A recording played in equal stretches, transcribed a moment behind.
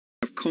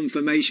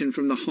confirmation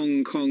from the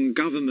Hong Kong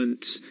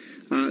government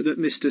that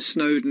Mr.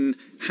 Snowden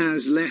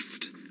has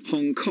left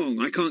Hong Kong.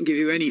 I can't give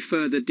you any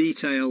further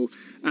detail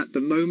at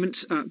the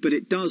moment, but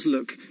it does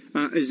look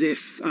as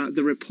if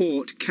the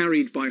report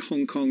carried by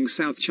Hong Kong's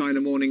South China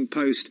Morning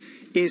Post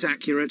is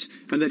accurate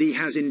and that he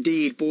has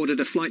indeed boarded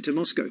a flight to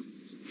Moscow.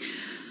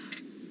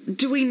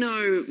 Do we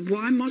know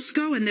why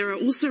Moscow? And there are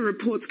also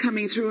reports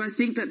coming through, I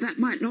think, that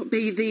might not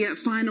be the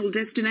final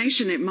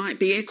destination. It might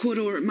be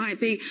Ecuador, it might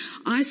be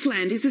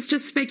Iceland. Is this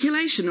just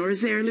speculation, or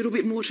is there a little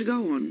bit more to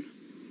go on?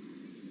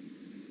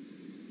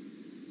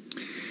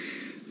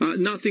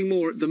 Nothing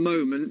more at the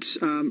moment,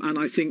 and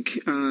I think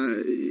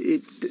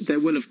there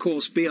will, of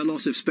course, be a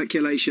lot of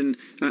speculation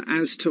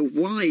as to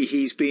why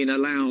he's been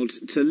allowed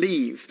to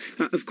leave.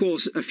 Of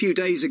course, a few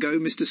days ago,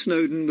 Mr.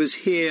 Snowden was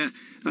here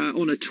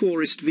on a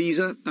tourist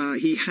visa.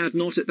 He had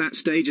not at that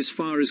stage, as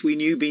far as we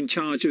knew, been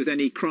charged with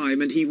any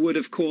crime, and he would,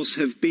 of course,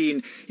 have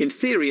been, in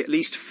theory at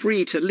least,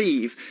 free to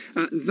leave.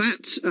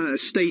 That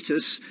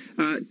status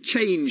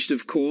changed,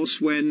 of course,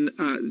 when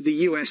the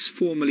US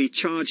formally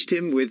charged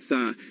him with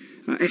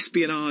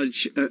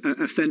espionage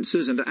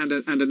offences and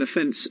an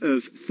offence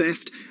of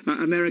theft.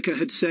 America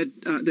had said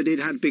that it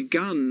had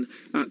begun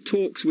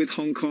talks with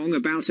Hong Kong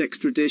about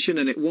extradition,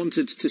 and it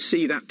wanted to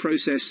see that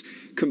process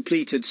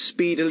completed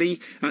speedily.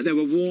 There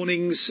were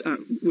warnings,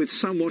 with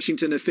some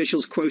Washington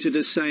officials quoted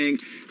as saying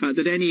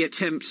that any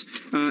attempt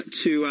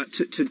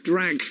to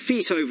drag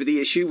feet over the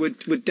issue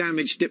would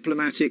damage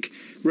diplomatic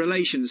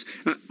relations.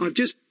 I've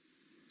just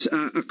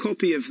a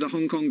copy of the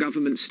Hong Kong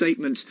government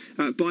statement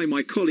by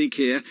my colleague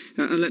here,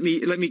 and let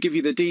me give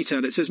you the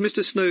detail. It says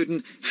Mr.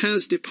 Snowden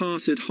has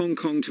departed Hong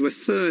Kong to a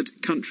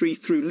third country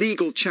through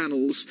legal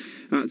channels.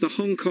 The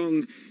Hong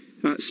Kong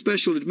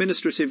Special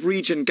Administrative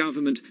Region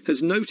government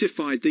has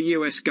notified the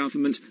US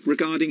government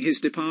regarding his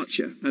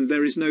departure, and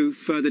there is no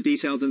further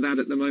detail than that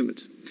at the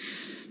moment.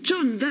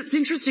 John, that's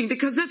interesting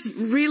because that's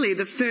really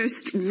the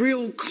first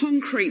real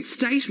concrete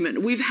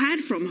statement we've had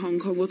from Hong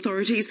Kong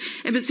authorities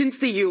ever since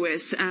the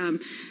US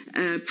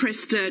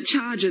pressed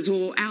charges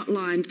or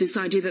outlined this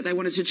idea that they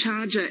wanted to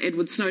charge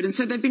Edward Snowden.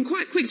 So they've been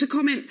quite quick to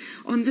comment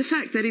on the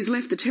fact that he's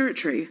left the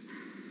territory.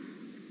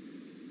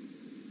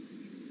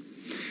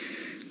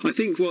 I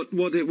think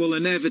what it will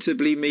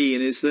inevitably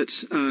mean is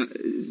that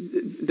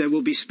there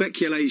will be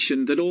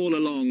speculation that all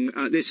along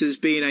this has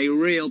been a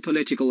real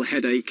political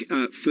headache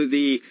for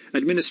the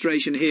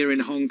administration here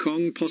in Hong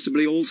Kong,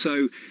 possibly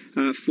also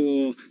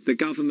for the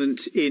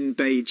government in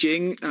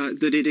Beijing,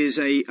 that it is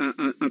a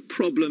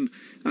problem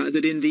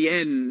that in the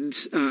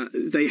end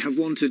they have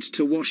wanted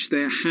to wash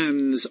their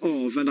hands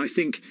of. And I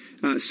think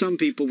some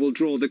people will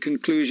draw the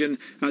conclusion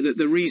that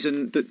the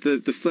reason that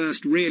the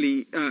first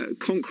really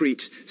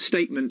concrete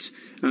statement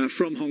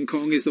from Hong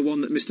Kong is the one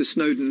that Mr.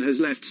 Snowden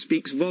has left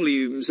speaks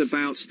volumes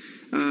about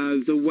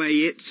the way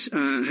it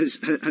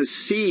has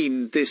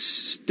seen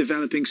this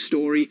developing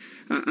story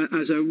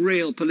as a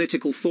real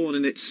political thorn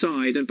in its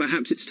side, and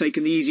perhaps it's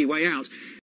taken the easy way out.